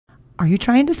Are you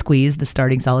trying to squeeze the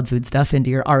starting solid food stuff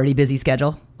into your already busy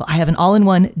schedule? Well, I have an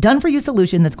all-in-one, done-for-you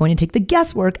solution that's going to take the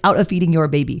guesswork out of feeding your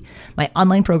baby. My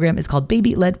online program is called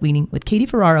Baby-Led Weaning with Katie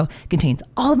Ferraro. It contains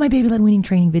all of my baby-led weaning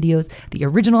training videos, the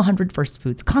original 100 First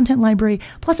Foods content library,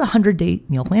 plus a 100-day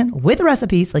meal plan with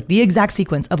recipes, like the exact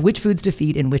sequence of which foods to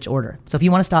feed in which order. So if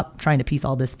you want to stop trying to piece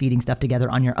all this feeding stuff together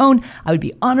on your own, I would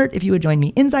be honored if you would join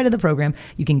me inside of the program.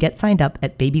 You can get signed up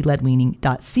at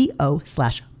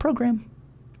babyledweaning.co/program.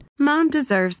 Mom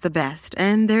deserves the best,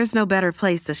 and there's no better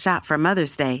place to shop for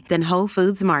Mother's Day than Whole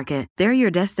Foods Market. They're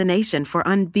your destination for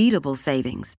unbeatable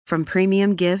savings, from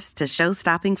premium gifts to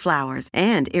show-stopping flowers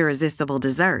and irresistible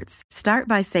desserts. Start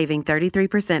by saving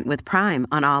 33% with Prime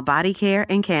on all body care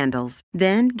and candles.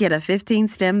 Then get a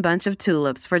 15-stem bunch of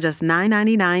tulips for just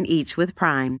 $9.99 each with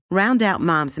Prime. Round out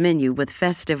Mom's menu with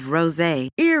festive rosé,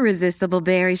 irresistible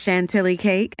berry chantilly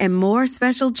cake, and more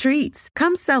special treats.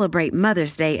 Come celebrate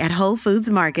Mother's Day at Whole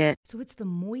Foods Market. So it's the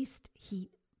moist heat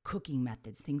cooking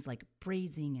methods, things like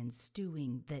braising and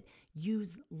stewing, that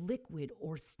use liquid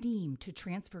or steam to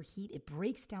transfer heat. It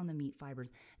breaks down the meat fibers,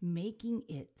 making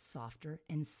it softer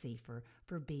and safer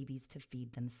for babies to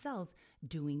feed themselves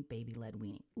doing baby-led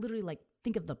weaning. Literally, like,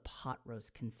 think of the pot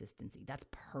roast consistency. That's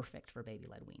perfect for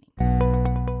baby-led weaning.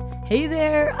 Hey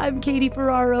there, I'm Katie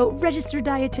Ferraro, registered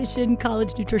dietitian,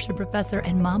 college nutrition professor,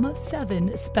 and mom of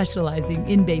 7 specializing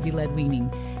in baby-led weaning.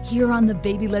 Here on the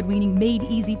Baby-Led Weaning Made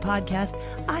Easy podcast,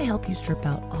 I help you strip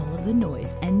out all of the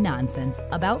noise and nonsense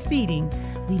about feeding,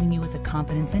 leaving you with the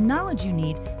confidence and knowledge you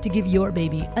need to give your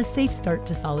baby a safe start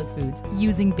to solid foods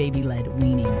using baby-led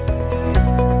weaning.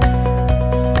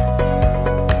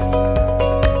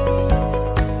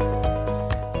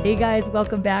 Hey guys,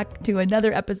 welcome back to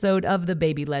another episode of the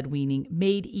Baby-Led Weaning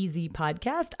Made Easy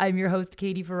podcast. I'm your host,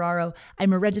 Katie Ferraro.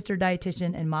 I'm a registered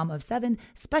dietitian and mom of 7,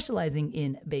 specializing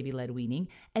in baby-led weaning.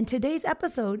 And today's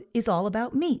episode is all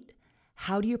about meat.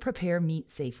 How do you prepare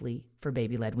meat safely for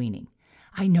baby-led weaning?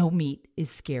 I know meat is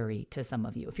scary to some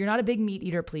of you. If you're not a big meat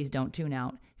eater, please don't tune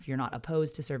out. If you're not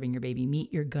opposed to serving your baby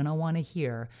meat, you're gonna wanna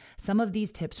hear some of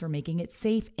these tips for making it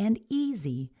safe and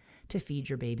easy to feed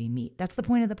your baby meat. That's the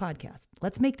point of the podcast.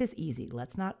 Let's make this easy.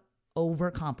 Let's not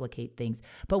overcomplicate things,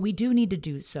 but we do need to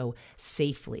do so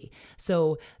safely.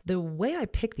 So the way I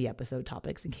picked the episode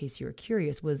topics, in case you were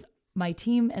curious, was my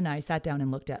team and I sat down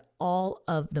and looked at all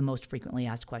of the most frequently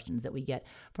asked questions that we get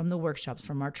from the workshops,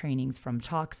 from our trainings, from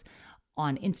talks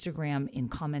on Instagram, in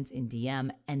comments, in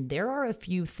DM. And there are a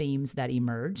few themes that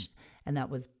emerged, and that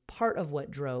was part of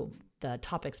what drove the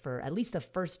topics for at least the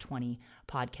first 20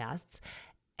 podcasts.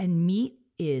 And meat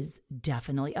is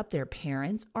definitely up there.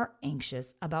 Parents are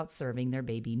anxious about serving their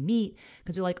baby meat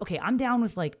because they're like, okay, I'm down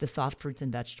with like the soft fruits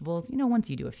and vegetables. You know, once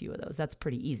you do a few of those, that's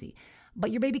pretty easy.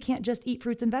 But your baby can't just eat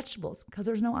fruits and vegetables because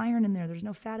there's no iron in there. There's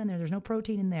no fat in there. There's no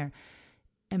protein in there.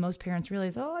 And most parents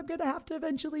realize, oh, I'm going to have to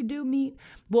eventually do meat.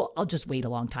 Well, I'll just wait a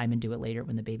long time and do it later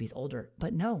when the baby's older.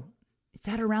 But no, it's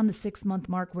at around the 6-month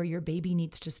mark where your baby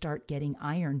needs to start getting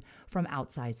iron from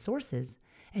outside sources.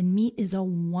 And meat is a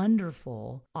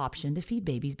wonderful option to feed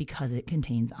babies because it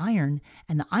contains iron.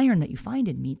 And the iron that you find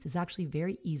in meats is actually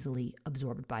very easily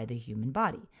absorbed by the human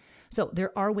body. So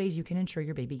there are ways you can ensure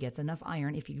your baby gets enough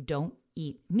iron if you don't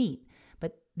eat meat.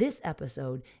 But this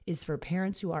episode is for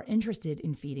parents who are interested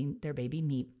in feeding their baby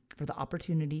meat, for the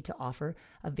opportunity to offer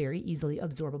a very easily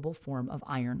absorbable form of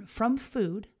iron from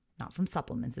food, not from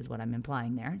supplements, is what I'm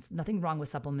implying there. There's nothing wrong with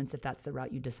supplements if that's the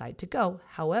route you decide to go.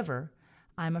 However,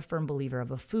 I'm a firm believer of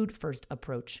a food-first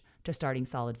approach to starting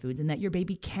solid foods, and that your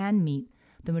baby can meet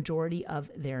the majority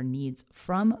of their needs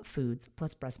from foods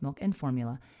plus breast milk and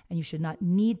formula, and you should not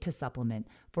need to supplement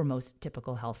for most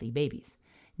typical healthy babies.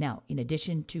 Now, in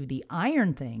addition to the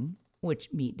iron thing,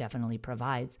 which meat definitely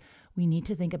provides, we need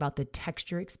to think about the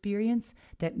texture experience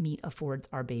that meat affords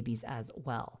our babies as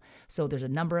well. So there's a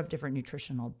number of different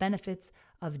nutritional benefits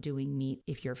of doing meat.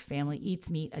 If your family eats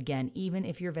meat, again, even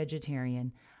if you're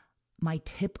vegetarian, my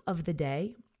tip of the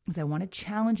day is I want to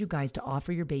challenge you guys to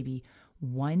offer your baby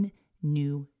 1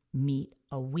 new meat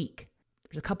a week.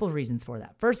 There's a couple of reasons for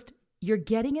that. First, you're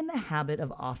getting in the habit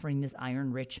of offering this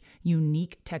iron-rich,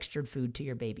 unique textured food to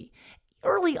your baby.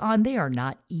 Early on, they are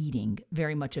not eating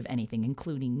very much of anything,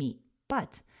 including meat.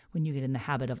 But when you get in the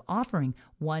habit of offering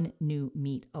 1 new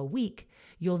meat a week,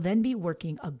 you'll then be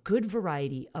working a good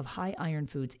variety of high iron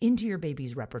foods into your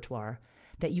baby's repertoire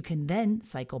that you can then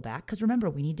cycle back. Because remember,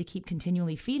 we need to keep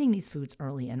continually feeding these foods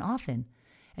early and often.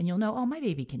 And you'll know, oh, my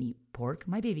baby can eat pork,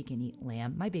 my baby can eat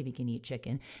lamb, my baby can eat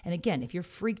chicken. And again, if you're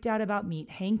freaked out about meat,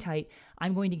 hang tight.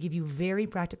 I'm going to give you very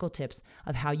practical tips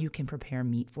of how you can prepare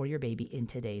meat for your baby in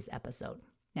today's episode.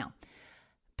 Now,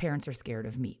 parents are scared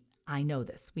of meat. I know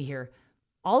this. We hear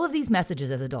all of these messages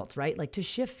as adults, right? Like to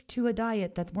shift to a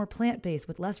diet that's more plant-based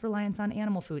with less reliance on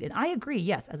animal food. And I agree,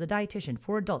 yes, as a dietitian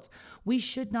for adults, we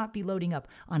should not be loading up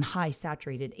on high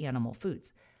saturated animal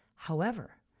foods.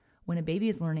 However, when a baby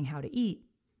is learning how to eat,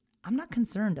 I'm not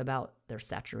concerned about their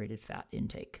saturated fat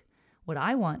intake. What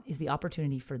I want is the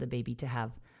opportunity for the baby to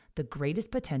have the greatest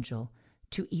potential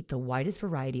to eat the widest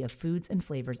variety of foods and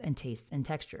flavors and tastes and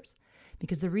textures.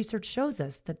 Because the research shows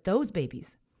us that those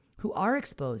babies who are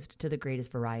exposed to the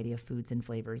greatest variety of foods and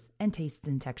flavors and tastes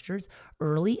and textures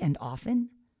early and often,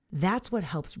 that's what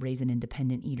helps raise an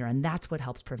independent eater, and that's what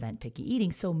helps prevent picky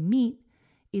eating. So meat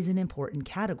is an important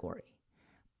category,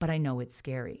 but I know it's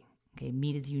scary. Okay,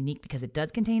 meat is unique because it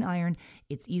does contain iron,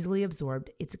 it's easily absorbed,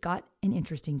 it's got an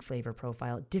interesting flavor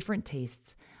profile, different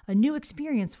tastes, a new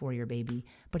experience for your baby,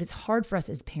 but it's hard for us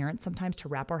as parents sometimes to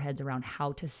wrap our heads around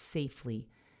how to safely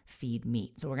feed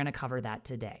meat. So we're going to cover that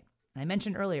today. I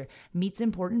mentioned earlier, meat's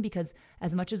important because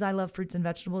as much as I love fruits and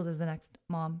vegetables as the next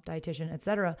mom, dietitian,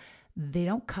 etc., they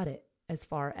don't cut it as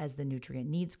far as the nutrient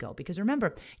needs go. Because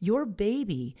remember, your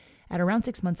baby at around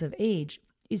 6 months of age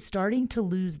is starting to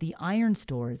lose the iron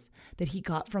stores that he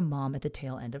got from mom at the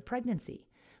tail end of pregnancy.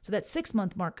 So that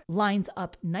 6-month mark lines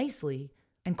up nicely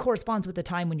and corresponds with the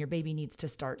time when your baby needs to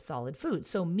start solid food.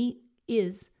 So meat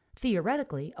is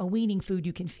theoretically a weaning food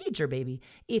you can feed your baby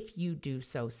if you do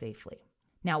so safely.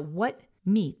 Now, what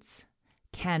meats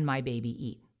can my baby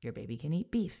eat? Your baby can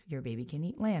eat beef. Your baby can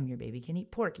eat lamb. Your baby can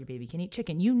eat pork. Your baby can eat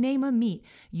chicken. You name a meat,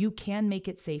 you can make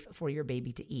it safe for your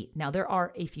baby to eat. Now, there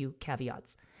are a few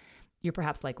caveats. You're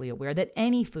perhaps likely aware that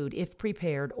any food, if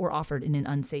prepared or offered in an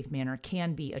unsafe manner,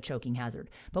 can be a choking hazard.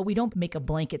 But we don't make a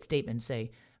blanket statement and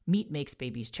say, meat makes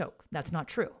babies choke. That's not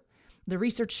true. The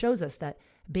research shows us that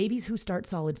babies who start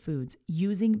solid foods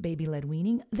using baby-led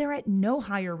weaning, they're at no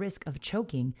higher risk of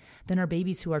choking than our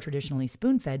babies who are traditionally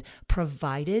spoon-fed,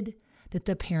 provided that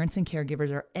the parents and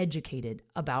caregivers are educated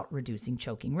about reducing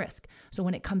choking risk. So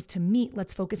when it comes to meat,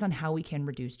 let's focus on how we can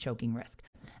reduce choking risk.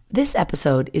 This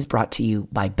episode is brought to you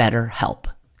by BetterHelp.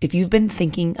 If you've been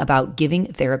thinking about giving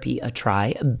therapy a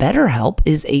try, BetterHelp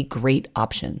is a great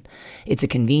option. It's a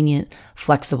convenient,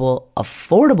 flexible,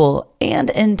 affordable,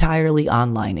 and entirely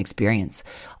online experience.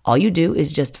 All you do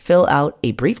is just fill out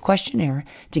a brief questionnaire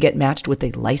to get matched with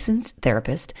a licensed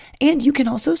therapist, and you can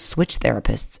also switch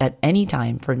therapists at any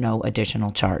time for no additional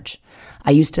charge.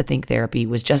 I used to think therapy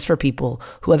was just for people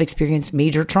who have experienced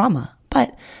major trauma,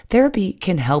 but therapy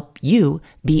can help you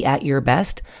be at your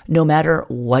best no matter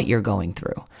what you're going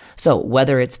through. So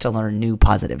whether it's to learn new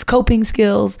positive coping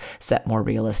skills, set more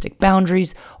realistic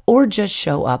boundaries, or just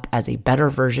show up as a better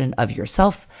version of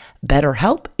yourself,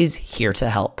 BetterHelp is here to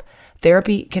help.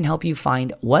 Therapy can help you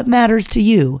find what matters to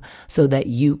you so that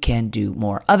you can do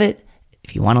more of it.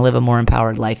 If you want to live a more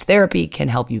empowered life, therapy can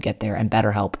help you get there, and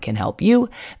BetterHelp can help you.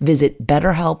 Visit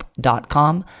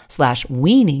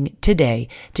betterhelp.com/weaning today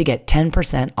to get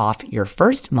 10% off your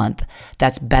first month.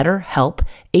 That's BetterHelp,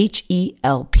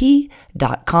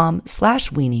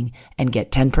 HELP.com/weaning, and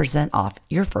get 10% off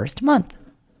your first month.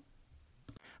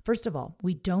 First of all,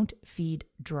 we don't feed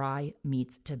dry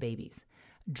meats to babies.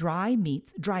 Dry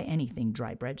meats, dry anything,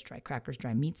 dry breads, dry crackers,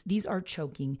 dry meats, these are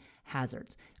choking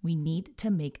hazards. We need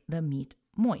to make the meat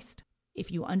moist.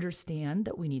 If you understand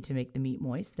that we need to make the meat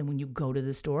moist, then when you go to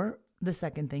the store, the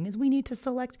second thing is we need to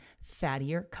select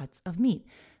fattier cuts of meat.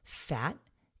 Fat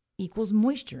equals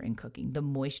moisture in cooking. The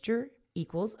moisture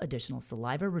equals additional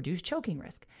saliva, reduced choking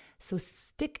risk. So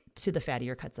stick to the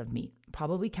fattier cuts of meat.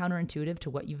 Probably counterintuitive to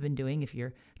what you've been doing if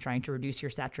you're trying to reduce your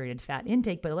saturated fat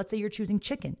intake, but let's say you're choosing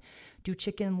chicken. Do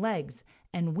chicken legs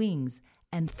and wings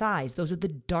and thighs. Those are the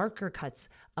darker cuts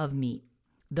of meat.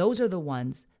 Those are the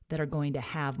ones that are going to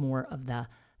have more of the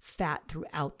fat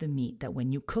throughout the meat that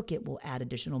when you cook it will add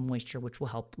additional moisture, which will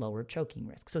help lower choking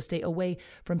risk. So stay away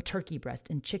from turkey breast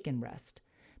and chicken breast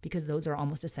because those are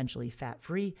almost essentially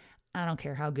fat-free. I don't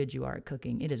care how good you are at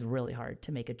cooking. It is really hard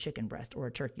to make a chicken breast or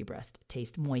a turkey breast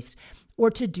taste moist or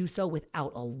to do so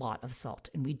without a lot of salt.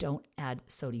 And we don't add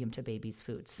sodium to babies'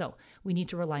 food. So we need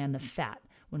to rely on the fat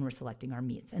when we're selecting our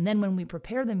meats. And then when we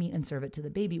prepare the meat and serve it to the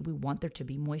baby, we want there to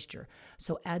be moisture.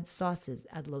 So add sauces,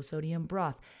 add low sodium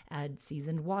broth, add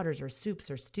seasoned waters or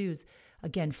soups or stews.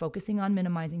 Again, focusing on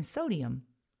minimizing sodium,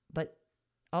 but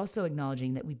also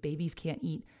acknowledging that babies can't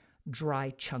eat dry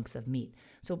chunks of meat.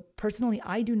 So personally,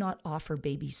 I do not offer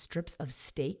baby strips of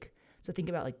steak. So think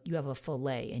about like you have a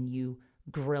filet and you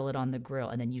grill it on the grill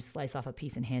and then you slice off a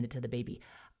piece and hand it to the baby.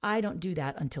 I don't do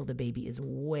that until the baby is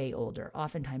way older,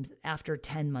 oftentimes after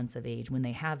 10 months of age when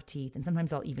they have teeth, and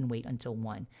sometimes I'll even wait until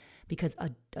 1 because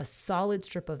a solid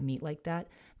strip of meat like that,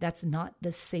 that's not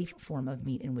the safe form of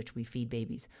meat in which we feed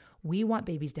babies. We want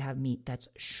babies to have meat that's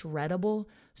shreddable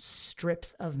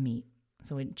strips of meat.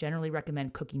 So we generally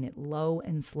recommend cooking it low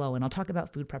and slow. And I'll talk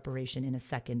about food preparation in a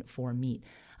second for meat.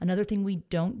 Another thing we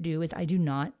don't do is I do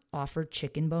not offer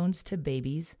chicken bones to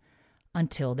babies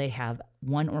until they have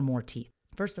one or more teeth.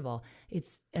 First of all,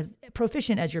 it's as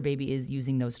proficient as your baby is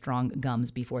using those strong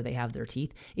gums before they have their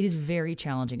teeth. It is very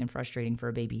challenging and frustrating for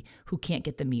a baby who can't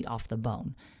get the meat off the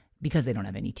bone because they don't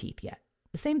have any teeth yet.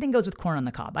 The same thing goes with corn on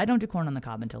the cob. I don't do corn on the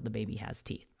cob until the baby has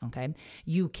teeth, okay?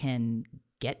 You can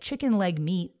get chicken leg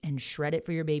meat and shred it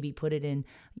for your baby, put it in,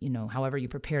 however you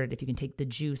prepared it. If you can take the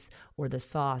juice or the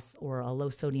sauce or a low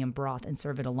sodium broth and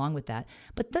serve it along with that.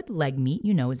 But the leg meat,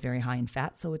 is very high in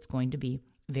fat, so it's going to be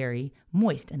very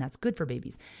moist, and that's good for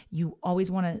babies. You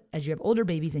always want to, as you have older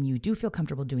babies and you do feel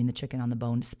comfortable doing the chicken on the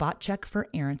bone, spot check for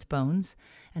errant bones,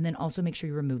 and then also make sure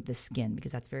you remove the skin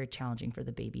because that's very challenging for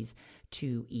the babies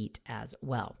to eat as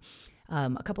well.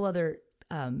 A couple other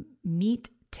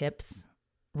meat tips.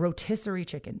 Rotisserie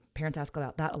chicken. Parents ask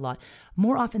about that a lot.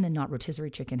 More often than not, rotisserie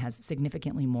chicken has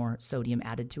significantly more sodium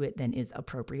added to it than is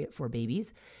appropriate for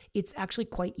babies. It's actually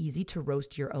quite easy to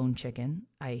roast your own chicken.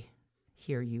 I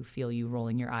hear you, feel you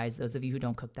rolling your eyes. Those of you who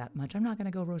don't cook that much, I'm not going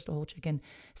to go roast a whole chicken.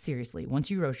 Seriously,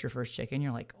 once you roast your first chicken,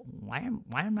 you're like, why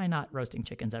am I not roasting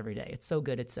chickens every day? It's so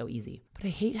good. It's so easy. But I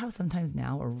hate how sometimes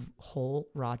now a whole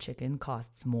raw chicken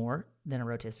costs more than a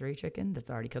rotisserie chicken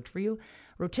that's already cooked for you.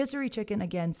 Rotisserie chicken,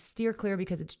 again, steer clear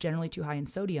because it's generally too high in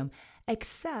sodium,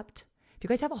 except if you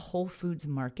guys have a Whole Foods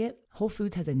market, Whole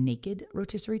Foods has a naked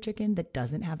rotisserie chicken that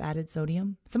doesn't have added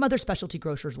sodium. Some other specialty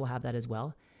grocers will have that as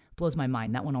well. Blows my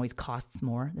mind. That one always costs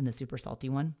more than the super salty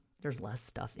one. There's less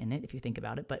stuff in it if you think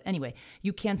about it. But anyway,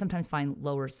 you can sometimes find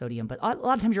lower sodium. But a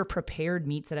lot of times your prepared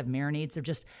meats that have marinades are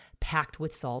just packed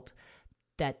with salt.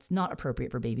 That's not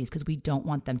appropriate for babies because we don't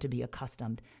want them to be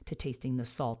accustomed to tasting the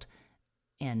salt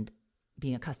and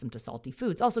being accustomed to salty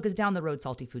foods. Also because down the road,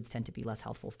 salty foods tend to be less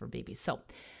healthful for babies. So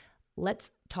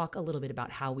let's talk a little bit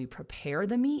about how we prepare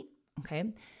the meat, okay?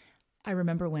 I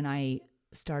remember when I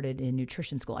started in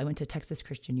nutrition school, I went to Texas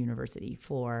Christian University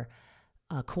for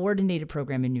a coordinated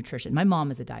program in nutrition. My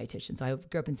mom is a dietitian, so I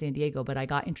grew up in San Diego, but I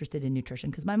got interested in nutrition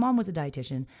because my mom was a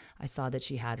dietitian. I saw that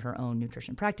she had her own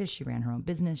nutrition practice. She ran her own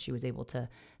business. She was able to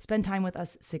spend time with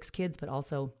us, 6 kids, but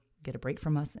also get a break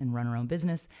from us and run her own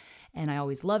business. And I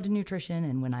always loved nutrition.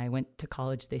 And when I went to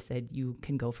college, they said, you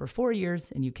can go for 4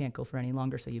 years and you can't go for any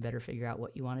longer. So you better figure out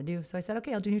what you want to do. So I said,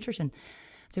 okay, I'll do nutrition.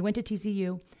 So I went to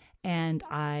TCU and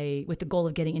with the goal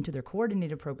of getting into their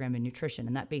coordinated program in nutrition.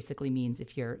 And that basically means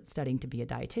if you're studying to be a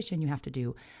dietitian, you have to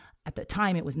do, at the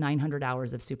time, it was 900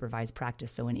 hours of supervised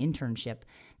practice, so an internship.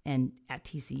 And at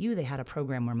TCU, they had a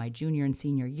program where my junior and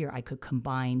senior year, I could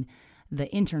combine the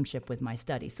internship with my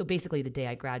studies. So basically the day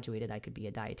I graduated, I could be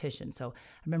a dietitian. So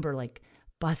I remember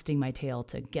busting my tail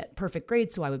to get perfect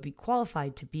grades so I would be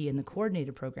qualified to be in the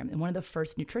coordinated program. And one of the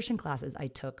first nutrition classes I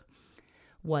took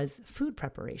was food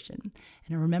preparation.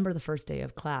 And I remember the first day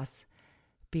of class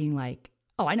being like,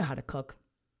 oh, I know how to cook.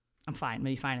 I'm fine. I'm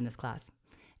going to be fine in this class.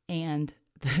 And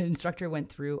the instructor went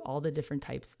through all the different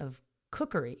types of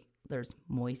cookery. There's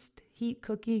moist heat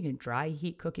cooking and dry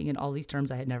heat cooking and all these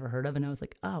terms I had never heard of. And I was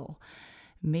like, oh,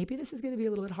 maybe this is going to be a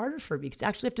little bit harder for me because I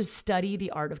actually have to study the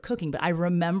art of cooking. But I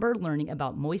remember learning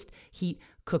about moist heat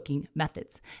cooking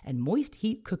methods. And moist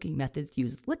heat cooking methods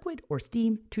use liquid or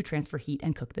steam to transfer heat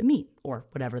and cook the meat or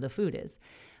whatever the food is.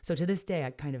 So to this day,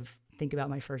 I kind of think about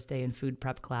my first day in food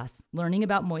prep class, learning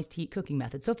about moist heat cooking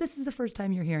methods. So if this is the first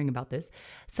time you're hearing about this,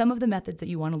 some of the methods that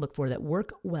you want to look for that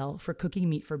work well for cooking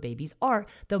meat for babies are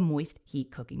the moist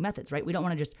heat cooking methods, right? We don't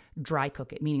want to just dry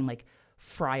cook it, meaning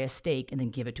fry a steak and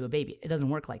then give it to a baby. It doesn't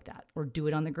work like that. Or do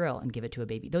it on the grill and give it to a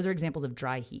baby. Those are examples of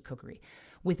dry heat cookery.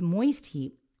 With moist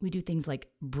heat, we do things like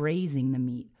braising the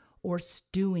meat or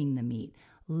stewing the meat.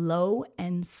 Low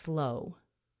and slow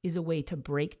is a way to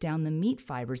break down the meat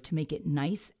fibers to make it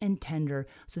nice and tender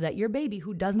so that your baby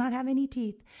who does not have any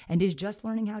teeth and is just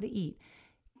learning how to eat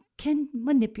can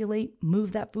manipulate,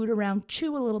 move that food around,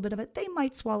 chew a little bit of it. They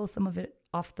might swallow some of it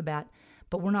off the bat,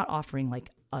 but we're not offering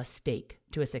a steak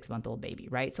to a 6-month-old baby,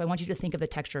 right? So I want you to think of the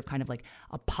texture of kind of like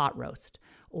a pot roast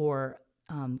or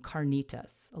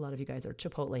carnitas. A lot of you guys are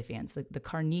Chipotle fans. The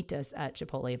carnitas at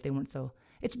Chipotle, if they weren't so,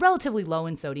 it's relatively low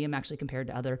in sodium actually compared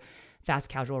to other fast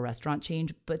casual restaurant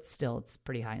chains, but still it's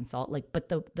pretty high in salt. But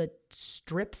the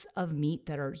strips of meat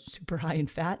that are super high in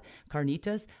fat,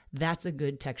 carnitas, that's a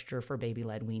good texture for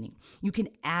baby-led weaning. You can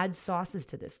add sauces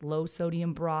to this, low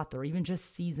sodium broth or even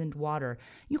just seasoned water.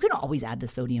 You can always add the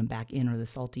sodium back in or the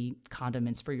salty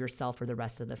condiments for yourself or the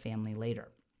rest of the family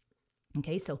later.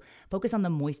 Okay, so focus on the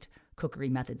moist cookery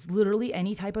methods. Literally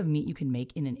any type of meat you can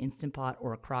make in an Instant Pot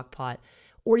or a crock pot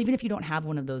Or even if you don't have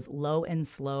one of those low and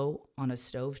slow on a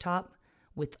stovetop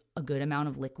with a good amount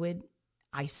of liquid,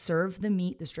 I serve the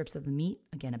meat, the strips of the meat,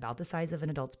 again, about the size of an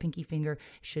adult's pinky finger,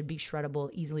 should be shreddable,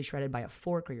 easily shredded by a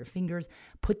fork or your fingers.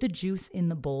 Put the juice in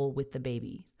the bowl with the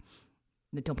baby.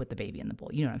 Don't put the baby in the bowl.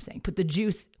 You know what I'm saying? Put the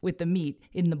juice with the meat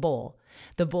in the bowl.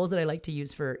 The bowls that I like to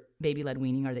use for baby-led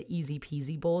weaning are the easy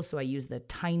peasy bowls. So I use the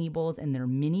tiny bowls and their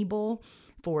mini bowl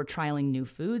for trialing new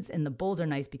foods. And the bowls are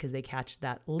nice because they catch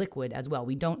that liquid as well.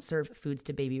 We don't serve foods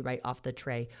to baby right off the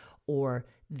tray or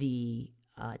the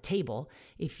table.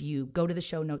 If you go to the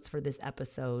show notes for this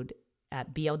episode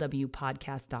at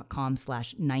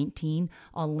blwpodcast.com/19,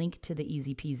 I'll link to the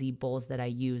easy peasy bowls that I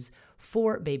use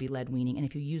for baby-led weaning. And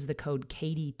if you use the code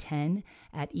Katie10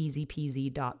 at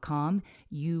easypeasy.com,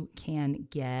 you can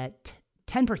get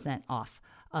 10% off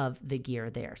of the gear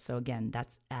there. So again,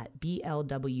 that's at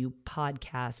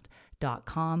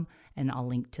blwpodcast.com, and I'll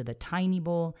link to the tiny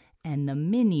bowl and the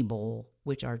mini bowl,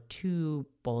 which are two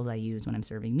bowls I use when I'm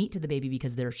serving meat to the baby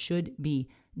because there should be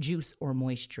juice or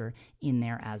moisture in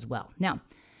there as well. Now,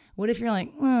 what if you're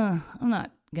like, I'm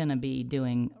not going to be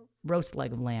doing roast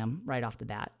leg of lamb right off the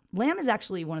bat? Lamb is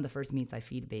actually one of the first meats I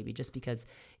feed a baby just because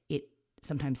it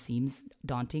sometimes seems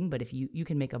daunting, but if you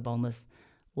can make a boneless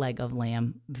leg of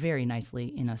lamb very nicely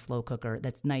in a slow cooker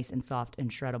that's nice and soft and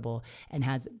shreddable and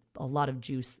has a lot of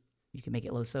juice, you can make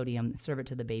it low sodium, serve it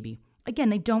to the baby. Again,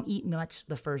 they don't eat much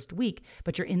the first week,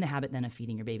 but you're in the habit then of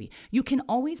feeding your baby. You can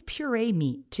always puree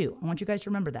meat too. I want you guys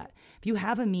to remember that. If you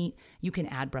have a meat, you can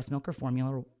add breast milk or formula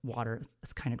or water.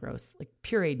 It's kind of gross. Like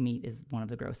pureed meat is one of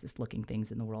the grossest looking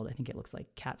things in the world. I think it looks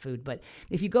like cat food. But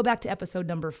if you go back to episode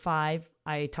number 5,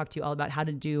 I talked to you all about how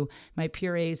to do my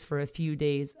purees for a few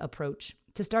days approach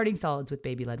to starting solids with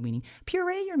baby-led weaning.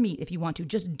 Puree your meat if you want to.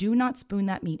 Just do not spoon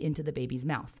that meat into the baby's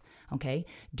mouth. Okay,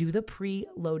 do the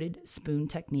pre-loaded spoon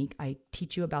technique. I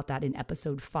teach you about that in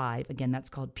episode 5. Again, that's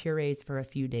called purees for a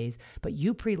few days, but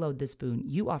you preload the spoon,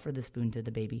 you offer the spoon to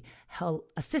the baby.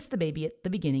 Assist the baby at the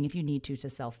beginning if you need to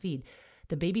self-feed.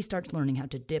 The baby starts learning how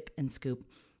to dip and scoop.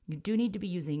 You do need to be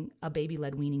using a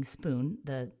baby-led weaning spoon.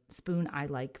 The spoon I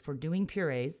like for doing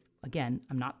purees, again,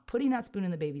 I'm not putting that spoon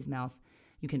in the baby's mouth.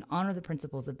 You can honor the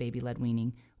principles of baby-led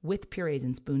weaning with purees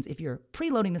and spoons if you're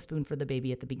preloading the spoon for the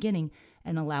baby at the beginning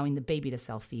and allowing the baby to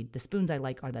self-feed. The spoons I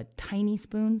like are the tiny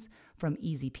spoons from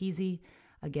Easy Peasy.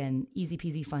 Again,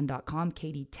 easypeasyfun.com.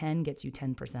 Katie10 gets you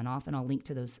 10% off, and I'll link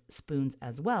to those spoons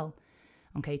as well.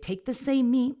 Okay, take the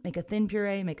same meat, make a thin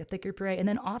puree, make a thicker puree, and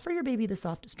then offer your baby the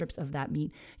soft strips of that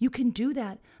meat. You can do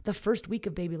that the first week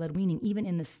of baby-led weaning, even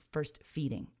in this first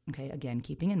feeding. Okay, again,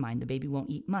 keeping in mind the baby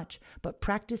won't eat much, but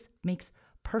practice makes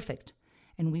perfect.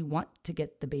 And we want to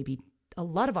get the baby a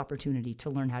lot of opportunity to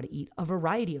learn how to eat a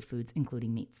variety of foods,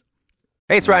 including meats.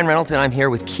 Hey, it's Ryan Reynolds, and I'm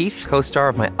here with Keith, co-star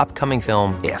of my upcoming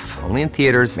film, If, only in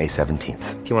theaters May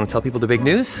 17th. Do you want to tell people the big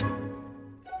news?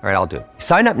 All right, I'll do it.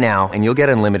 Sign up now and you'll get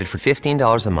unlimited for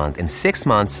 $15 a month and 6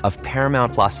 months of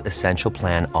Paramount Plus Essential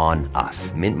Plan on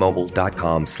us.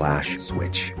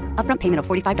 MintMobile.com/switch. Upfront payment of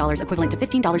 $45 equivalent to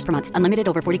 $15 per month. Unlimited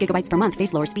over 40 gigabytes per month.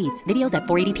 Face lower speeds. Videos at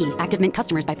 480p. Active Mint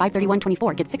customers by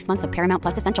 531.24 get 6 months of Paramount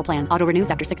Plus Essential Plan. Auto renews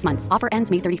after 6 months. Offer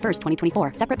ends May 31st,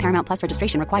 2024. Separate Paramount Plus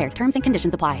registration required. Terms and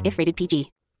conditions apply if rated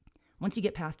PG. Once you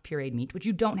get past pureed meat, which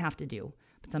you don't have to do,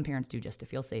 but some parents do just to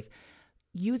feel safe,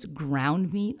 use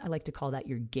ground meat. I like to call that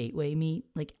your gateway meat.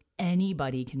 Like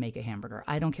anybody can make a hamburger.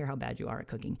 I don't care how bad you are at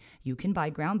cooking. You can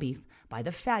buy ground beef, buy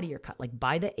the fattier cut, like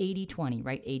buy the 80-20,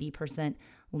 right? 80%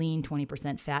 lean,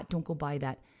 20% fat. Don't go buy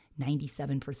that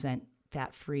 97%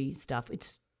 fat-free stuff.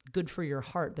 It's good for your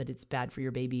heart, but it's bad for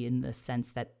your baby in the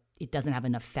sense that it doesn't have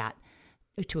enough fat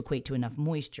to equate to enough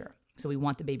moisture. So we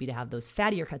want the baby to have those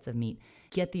fattier cuts of meat.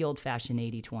 Get the old-fashioned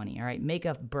 80-20, all right? Make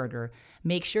a burger.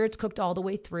 Make sure it's cooked all the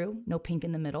way through. No pink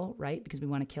in the middle, right? Because we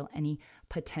want to kill any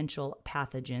potential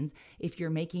pathogens. If you're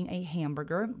making a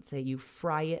hamburger, say you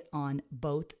fry it on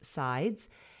both sides,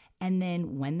 and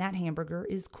then when that hamburger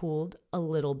is cooled a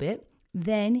little bit,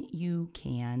 then you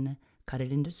can cut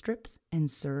it into strips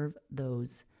and serve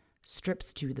those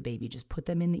strips to the baby. Just put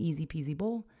them in the Easy Peasy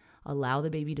bowl. Allow the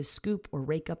baby to scoop or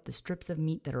rake up the strips of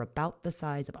meat that are about the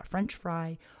size of a French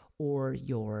fry or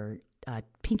your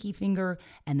pinky finger,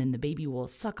 and then the baby will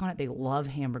suck on it. They love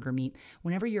hamburger meat.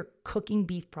 Whenever you're cooking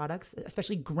beef products,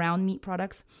 especially ground meat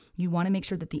products, you want to make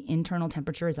sure that the internal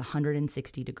temperature is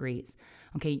 160 degrees.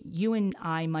 Okay, you and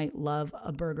I might love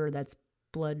a burger that's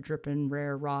blood dripping,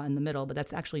 rare, raw in the middle, but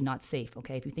that's actually not safe,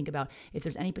 okay? If you think about if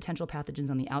there's any potential pathogens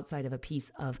on the outside of a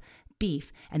piece of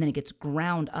beef and then it gets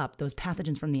ground up, those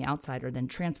pathogens from the outside are then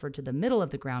transferred to the middle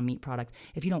of the ground meat product.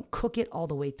 If you don't cook it all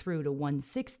the way through to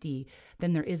 160,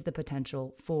 then there is the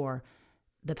potential for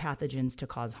the pathogens to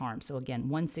cause harm. So again,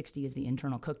 160 is the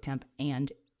internal cook temp,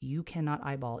 and you cannot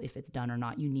eyeball if it's done or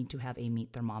not. You need to have a meat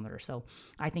thermometer. So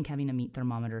I think having a meat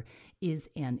thermometer is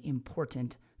an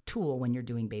important tool when you're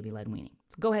doing baby-led weaning.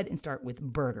 So go ahead and start with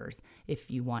burgers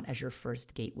if you want as your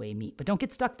first gateway meat, but don't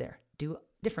get stuck there. Do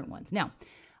different ones. Now,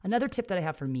 another tip that I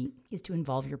have for meat is to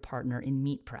involve your partner in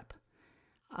meat prep.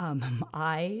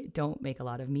 I don't make a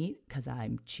lot of meat because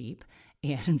I'm cheap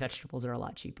and vegetables are a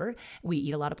lot cheaper. We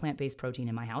eat a lot of plant-based protein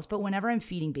in my house, but whenever I'm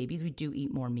feeding babies, we do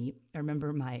eat more meat. I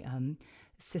remember my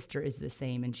sister is the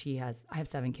same, and I have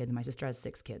 7 kids and my sister has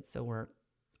 6 kids. So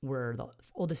we're the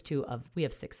oldest we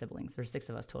have 6 siblings. There's 6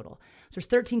 of us total. So there's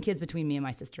 13 kids between me and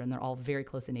my sister, and they're all very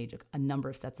close in age, a number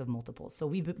of sets of multiples. So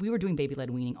we were doing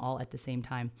baby-led weaning all at the same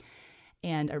time.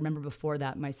 And I remember before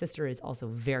that, my sister is also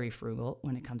very frugal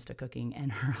when it comes to cooking.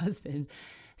 And her husband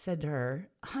said to her,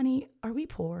 honey, are we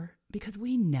poor? Because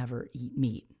we never eat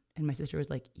meat. And my sister was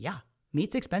like, yeah,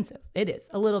 meat's expensive. It is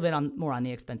a little bit more on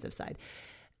the expensive side.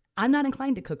 I'm not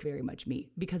inclined to cook very much meat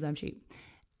because I'm cheap.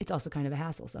 It's also kind of a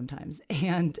hassle sometimes.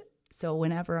 And so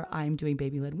whenever I'm doing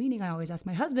baby-led weaning, I always ask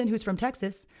my husband, who's from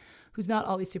Texas, who's not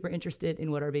always super interested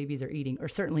in what our babies are eating, or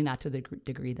certainly not to the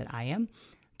degree that I am,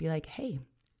 be like, hey,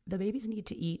 the babies need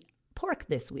to eat pork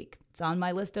this week. It's on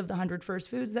my list of the 100 first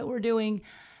foods that we're doing.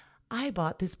 I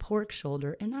bought this pork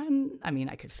shoulder, and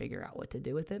I could figure out what to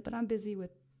do with it, but I'm busy with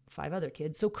 5 other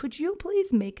kids. So could you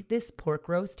please make this pork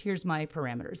roast? Here's my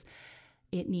parameters.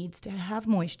 It needs to have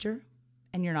moisture,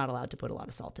 and you're not allowed to put a lot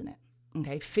of salt in it.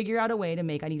 Okay, figure out a way to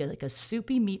I need a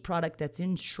soupy meat product that's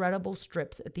in shreddable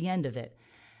strips at the end of it.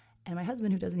 And my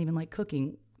husband, who doesn't even like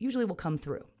cooking, usually will come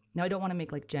through. Now, I don't want to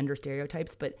make gender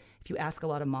stereotypes, but if you ask a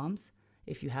lot of moms,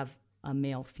 if you have a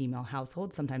male-female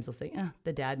household, sometimes they'll say,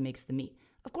 the dad makes the meat.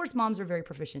 Of course, moms are very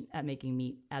proficient at making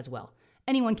meat as well.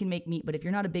 Anyone can make meat, but if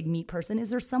you're not a big meat person,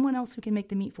 is there someone else who can make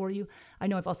the meat for you? I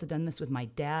know I've also done this with my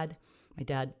dad. My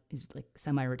dad is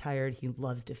semi-retired. He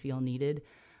loves to feel needed.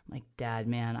 I'm like, Dad,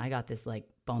 man, I got this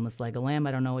boneless leg of lamb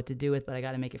I don't know what to do with, but I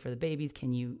got to make it for the babies.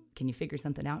 Can you figure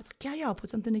something out? It's like, yeah, I'll put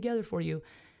something together for you.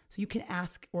 So you can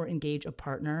ask or engage a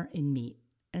partner in meat.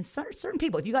 And certain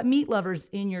people, if you got meat lovers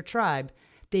in your tribe,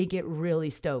 they get really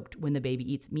stoked when the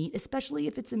baby eats meat, especially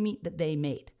if it's a meat that they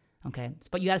made. Okay,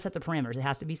 but you got to set the parameters. It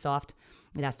has to be soft.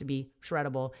 It has to be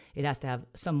shreddable. It has to have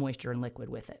some moisture and liquid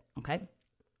with it. Okay,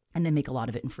 and then make a lot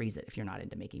of it and freeze it if you're not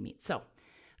into making meat. So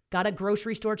got a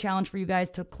grocery store challenge for you guys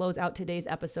to close out today's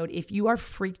episode. If you are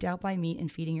freaked out by meat and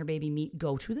feeding your baby meat,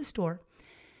 go to the store.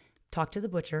 Talk to the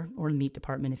butcher or the meat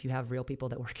department if you have real people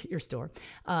that work at your store.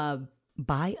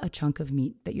 Buy a chunk of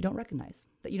meat that you don't recognize,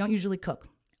 that you don't usually cook.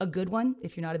 A good one,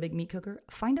 if you're not a big meat cooker,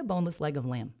 find a boneless leg of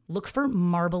lamb. Look for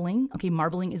marbling. Okay,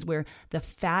 marbling is where the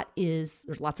fat is.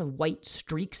 There's lots of white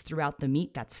streaks throughout the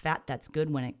meat. That's fat. That's good.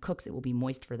 When it cooks, it will be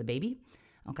moist for the baby.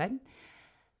 Okay?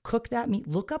 Cook that meat.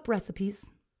 Look up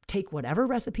recipes. Take whatever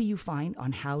recipe you find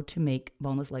on how to make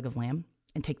boneless leg of lamb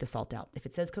and take the salt out. If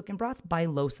it says cook in broth, buy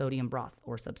low sodium broth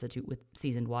or substitute with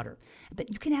seasoned water.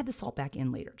 But you can add the salt back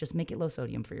in later. Just make it low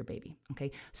sodium for your baby,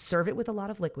 okay? Serve it with a lot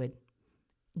of liquid.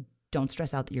 Don't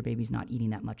stress out that your baby's not eating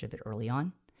that much of it early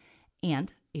on.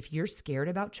 And if you're scared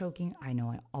about choking, I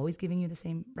know I'm always giving you the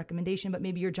same recommendation, but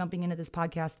maybe you're jumping into this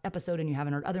podcast episode and you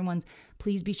haven't heard other ones,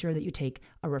 please be sure that you take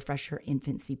a refresher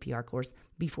infant CPR course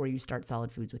before you start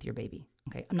solid foods with your baby,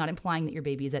 okay? I'm not implying that your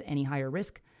baby is at any higher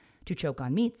risk to choke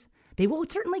on meats. They will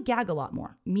certainly gag a lot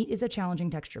more. Meat is a challenging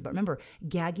texture, but remember,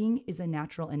 gagging is a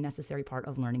natural and necessary part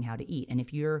of learning how to eat. And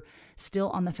if you're still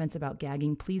on the fence about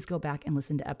gagging, please go back and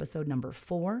listen to episode number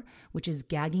 4, which is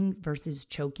gagging versus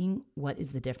choking. What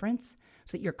is the difference?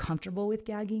 So that you're comfortable with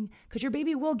gagging, because your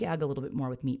baby will gag a little bit more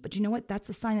with meat. But you know what? That's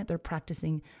a sign that they're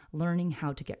practicing learning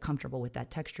how to get comfortable with that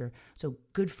texture. So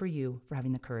good for you for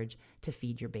having the courage to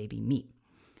feed your baby meat.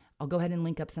 I'll go ahead and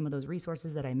link up some of those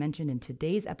resources that I mentioned in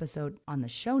today's episode on the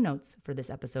show notes for this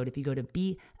episode. If you go to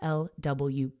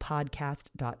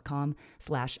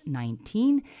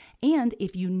blwpodcast.com/19. And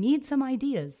if you need some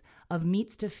ideas of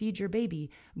meats to feed your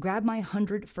baby, grab my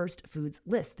 100 First Foods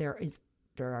list. There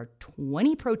are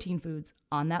 20 protein foods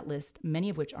on that list,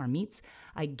 many of which are meats.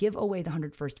 I give away the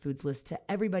 100 First Foods list to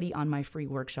everybody on my free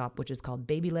workshop, which is called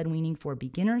Baby-Led Weaning for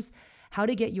Beginners. How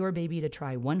to get your baby to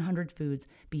try 100 foods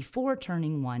before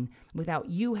turning 1 without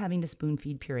you having to spoon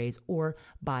feed purees or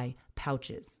buy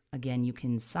pouches. Again, you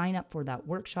can sign up for that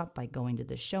workshop by going to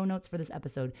the show notes for this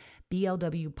episode,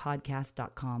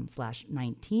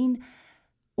 blwpodcast.com/19,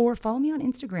 or follow me on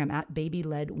Instagram at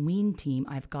BabyLedWeanTeam.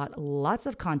 I've got lots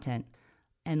of content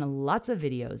and lots of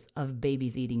videos of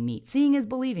babies eating meat. Seeing is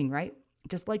believing, right?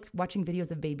 Just like watching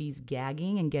videos of babies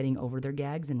gagging and getting over their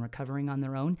gags and recovering on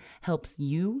their own helps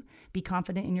you be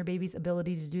confident in your baby's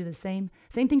ability to do the same.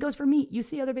 Same thing goes for meat. You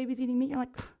see other babies eating meat, you're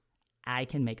like, I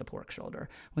can make a pork shoulder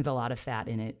with a lot of fat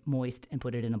in it, moist, and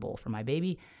put it in a bowl for my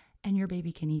baby, and your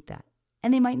baby can eat that.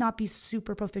 And they might not be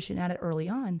super proficient at it early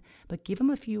on, but give them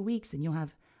a few weeks and you'll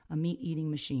have a meat-eating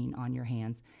machine on your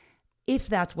hands, if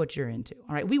that's what you're into.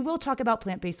 All right, we will talk about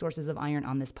plant-based sources of iron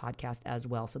on this podcast as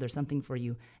well, so there's something for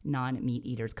you non-meat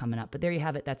eaters coming up. But there you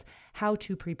have it. That's how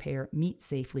to prepare meat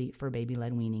safely for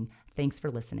baby-led weaning. Thanks for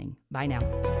listening. Bye now.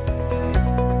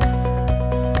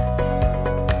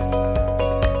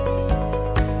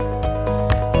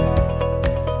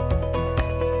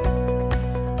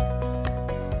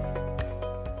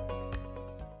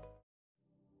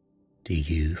 Do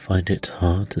you find it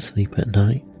hard to sleep at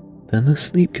night? Then the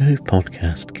Sleep Cove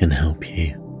podcast can help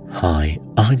you. Hi,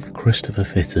 I'm Christopher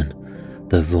Fitton,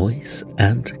 the voice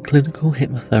and clinical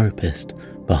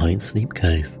hypnotherapist behind Sleep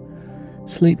Cove.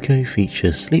 Sleep Cove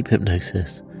features sleep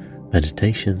hypnosis,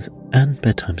 meditations and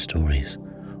bedtime stories,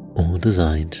 all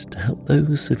designed to help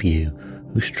those of you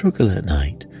who struggle at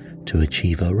night to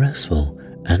achieve a restful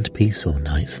and peaceful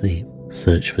night's sleep.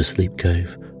 Search for Sleep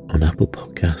Cove on Apple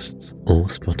Podcasts or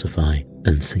Spotify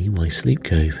and see why Sleep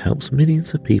Cove helps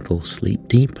millions of people sleep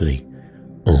deeply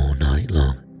all night.